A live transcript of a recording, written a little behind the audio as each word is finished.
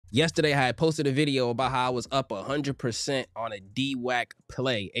Yesterday, I had posted a video about how I was up 100% on a DWAC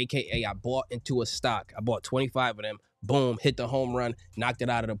play, aka I bought into a stock. I bought 25 of them. Boom, hit the home run, knocked it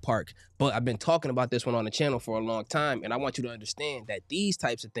out of the park. But I've been talking about this one on the channel for a long time, and I want you to understand that these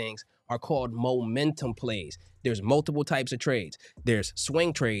types of things are called momentum plays. There's multiple types of trades. There's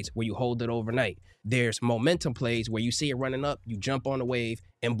swing trades where you hold it overnight. There's momentum plays where you see it running up, you jump on the wave,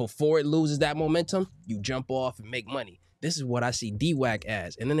 and before it loses that momentum, you jump off and make money. This is what I see DWAC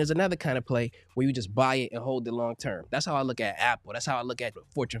as. And then there's another kind of play where you just buy it and hold it long term. That's how I look at Apple. That's how I look at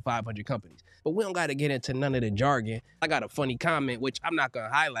Fortune 500 companies. But we don't got to get into none of the jargon. I got a funny comment, which I'm not going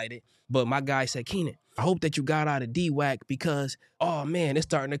to highlight it. But my guy said, Kenan, I hope that you got out of DWAC because, oh man, it's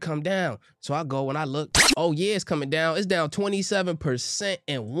starting to come down. So I go and I look, oh yeah, it's coming down. It's down 27%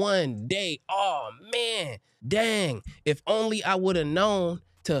 in one day. Oh man, dang. If only I would have known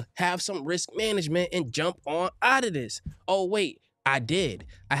to have some risk management and jump on out of this. Oh wait, I did.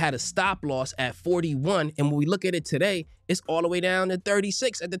 I had a stop loss at 41, and when we look at it today, it's all the way down to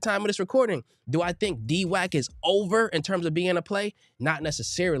 36 at the time of this recording. Do I think DWAC is over in terms of being a play? Not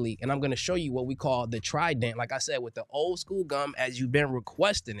necessarily, and I'm going to show you what we call the trident, like I said, with the old school gum as you've been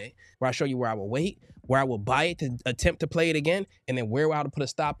requesting it, where I show you where I will wait, where I will buy it to attempt to play it again, and then where I will put a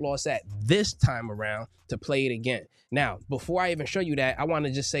stop loss at this time around to play it again. Now, before I even show you that, I want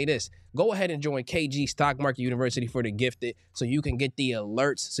to just say this. Go ahead and join KG Stock Market University for the gifted so you can get the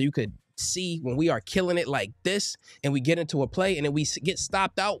alerts, so you could see when we are killing it like this and we get into a play and then we get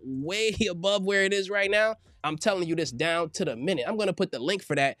stopped out way above where it is right now. I'm telling you this down to the minute. I'm going to put the link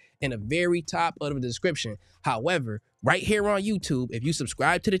for that in the very top of the description. However, right here on YouTube, if you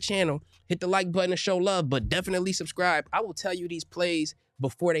subscribe to the channel, hit the like button to show love, but definitely subscribe. I will tell you these plays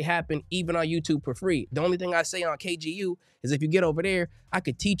before they happen, even on YouTube for free. The only thing I say on KGU is if you get over there, I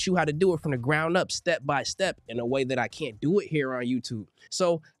could teach you how to do it from the ground up, step by step, in a way that I can't do it here on YouTube.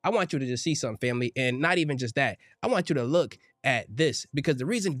 So I want you to just see something, family, and not even just that. I want you to look at this, because the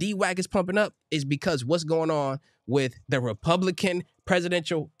reason DWAC is pumping up is because what's going on with the Republican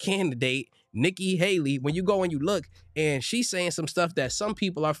presidential candidate, Nikki Haley. When you go and you look, and she's saying some stuff that some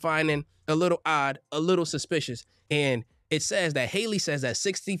people are finding a little odd, a little suspicious, and it says that Haley says that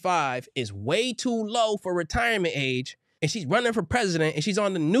 65 is way too low for retirement age, and she's running for president, and she's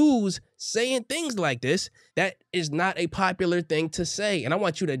on the news saying things like this. That is not a popular thing to say, and I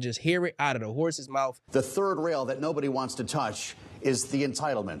want you to just hear it out of the horse's mouth. The third rail that nobody wants to touch is the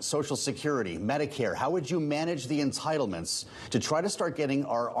entitlement, Social Security, Medicare. How would you manage the entitlements to try to start getting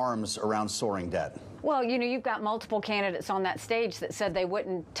our arms around soaring debt? Well, you know, you've got multiple candidates on that stage that said they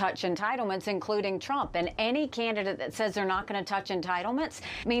wouldn't touch entitlements, including Trump. And any candidate that says they're not going to touch entitlements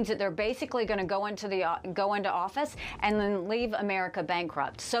means that they're basically going to go into office and then leave America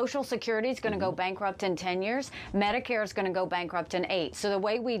bankrupt. Social Security is going to go bankrupt in 10 years. Medicare is going to go bankrupt in 8. So the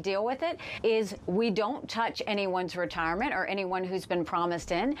way we deal with it is we don't touch anyone's retirement or anyone who's been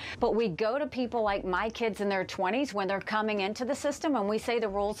promised in, but we go to people like my kids in their 20s when they're coming into the system, and we say the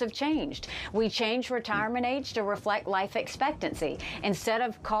rules have changed. We change retirement age to reflect life expectancy. Instead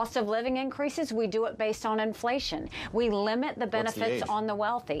of cost of living increases, we do it based on inflation. We limit the benefits on the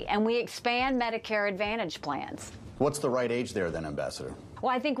wealthy, and we expand Medicare Advantage plans. What's the right age there then, Ambassador?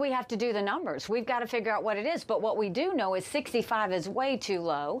 Well, I think we have to do the numbers. We've got to figure out what it is. But what we do know is 65 is way too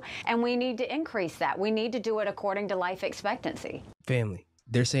low, and we need to increase that. We need to do it according to life expectancy. Family,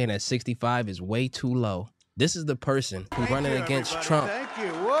 they're saying that 65 is way too low. This is the person who's running against Trump. Thank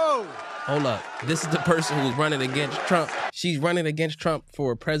you. Whoa. Hold up. This is the person who's running against Trump. She's running against Trump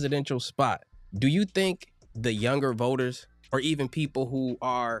for a presidential spot. Do you think the younger voters, or even people who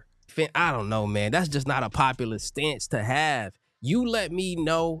are, I don't know, man, that's just not a popular stance to have. You let me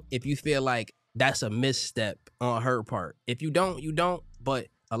know if you feel like that's a misstep on her part. If you don't, you don't. But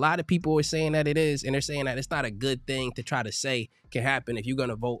a lot of people are saying that it is, and they're saying that it's not a good thing to try to say can happen if you're going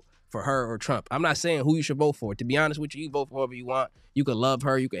to vote for her or Trump. I'm not saying who you should vote for. To be honest with you, you vote for whoever you want. You could love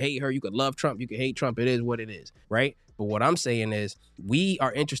her, you could hate her, you could love Trump, you could hate Trump. It is what it is, right? But what I'm saying is we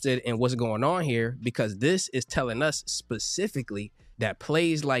are interested in what's going on here because this is telling us specifically that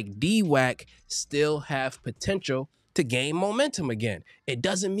plays like DWAC still have potential to gain momentum again. It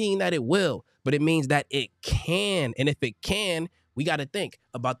doesn't mean that it will, but it means that it can. And if it can, we got to think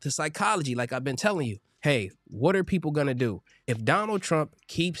about the psychology like I've been telling you. Hey, what are people going to do? If Donald Trump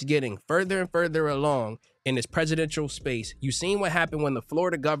keeps getting further and further along in this presidential space, you've seen what happened when the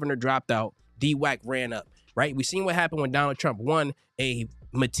Florida governor dropped out, DWAC ran up, right? We've seen what happened when Donald Trump won a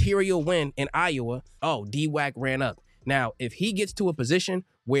material win in Iowa. Oh, DWAC ran up. Now, if he gets to a position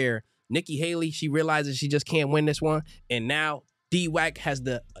where Nikki Haley, she realizes she just can't win this one, and now DWAC has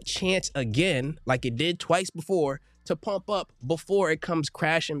the chance again, like it did twice before, to pump up before it comes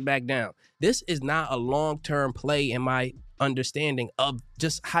crashing back down. This is not a long-term play in my understanding of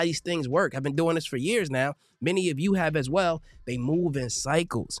just how these things work. I've been doing this for years now. Many of you have as well. They move in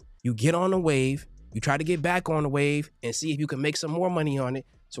cycles. You get on a wave, you try to get back on the wave and see if you can make some more money on it.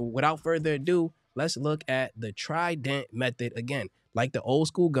 So without further ado, let's look at the trident method again. Like the old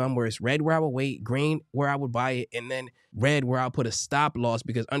school gun where it's red where I would wait, green where I would buy it, and then red where I'll put a stop loss,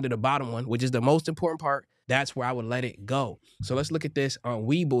 because under the bottom one, which is the most important part, that's where I would let it go. So let's look at this on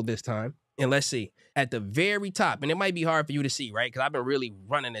Webull this time. And let's see at the very top, and it might be hard for you to see, right? Because I've been really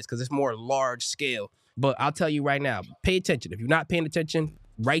running this because it's more large scale. But I'll tell you right now, pay attention. If you're not paying attention,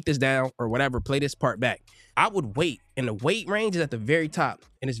 write this down or whatever, play this part back. I would wait, and the weight range is at the very top,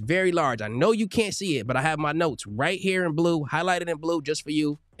 and it's very large. I know you can't see it, but I have my notes right here in blue, highlighted in blue just for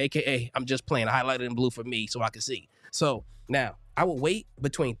you, AKA I'm just playing. I highlighted in blue for me so I can see. So now I will wait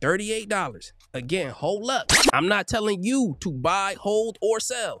between $38. Again, hold up. I'm not telling you to buy, hold, or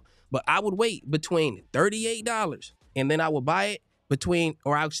sell, but I would wait between $38 and then I will buy it between,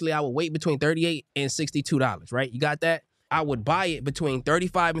 or actually I will wait between $38 and $62, right? You got that? I would buy it between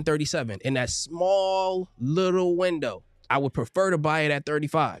 35 and 37 in that small little window. I would prefer to buy it at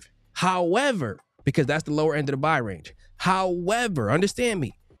 35. However, because that's the lower end of the buy range. However, understand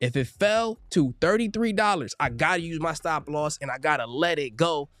me, if it fell to $33, I gotta use my stop loss and I gotta let it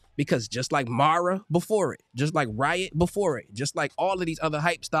go, because just like Mara before it, just like Riot before it, just like all of these other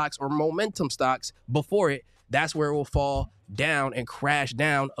hype stocks or momentum stocks before it, that's where it will fall down and crash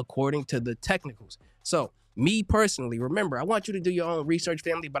down according to the technicals. So me personally, remember, I want you to do your own research,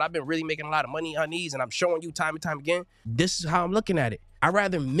 family, but I've been really making a lot of money on these and I'm showing you time and time again. This is how I'm looking at it. I'd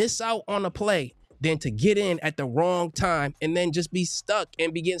rather miss out on a play than to get in at the wrong time and then just be stuck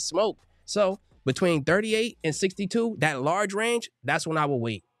and be getting smoked. So between 38 and 62, that large range, that's when I will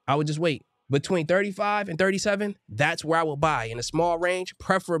wait. I would just wait. Between 35 and 37, that's where I will buy. In a small range,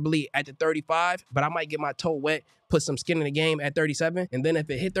 preferably at the 35, but I might get my toe wet, put some skin in the game at 37, and then if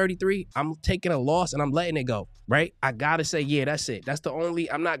it hit 33, I'm taking a loss and I'm letting it go, right? I gotta say, yeah, that's it. That's the only,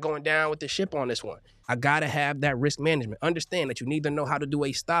 I'm not going down with the ship on this one. I gotta have that risk management. Understand that you need to know how to do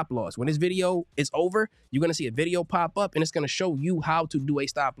a stop loss. When this video is over, you're gonna see a video pop up and it's gonna show you how to do a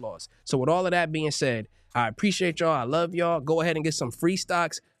stop loss. So with all of that being said, I appreciate y'all. I love y'all. Go ahead and get some free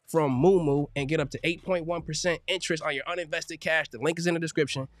stocks from Moomoo and get up to 8.1% interest on your uninvested cash. The link is in the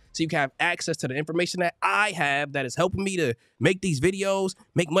description so you can have access to the information that I have that is helping me to make these videos,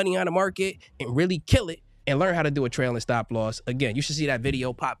 make money on the market, and really kill it and learn how to do a trailing stop loss. Again, you should see that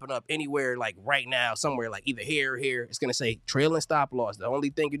video popping up anywhere, like right now, somewhere like either here or here. It's going to say trailing stop loss. The only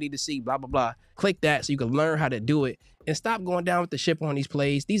thing you need to see, blah, blah, blah. Click that so you can learn how to do it and stop going down with the ship on these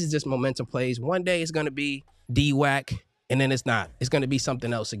plays. These are just momentum plays. One day it's going to be DWAC. And then it's not. It's going to be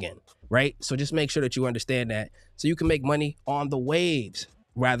something else again, right? So just make sure that you understand that so you can make money on the waves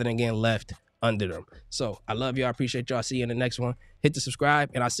rather than getting left under them. So I love y'all. I appreciate y'all. See you in the next one. Hit the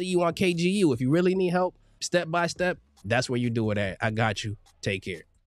subscribe, and I'll see you on KGU. If you really need help, step by step, that's where you do it at. I got you. Take care.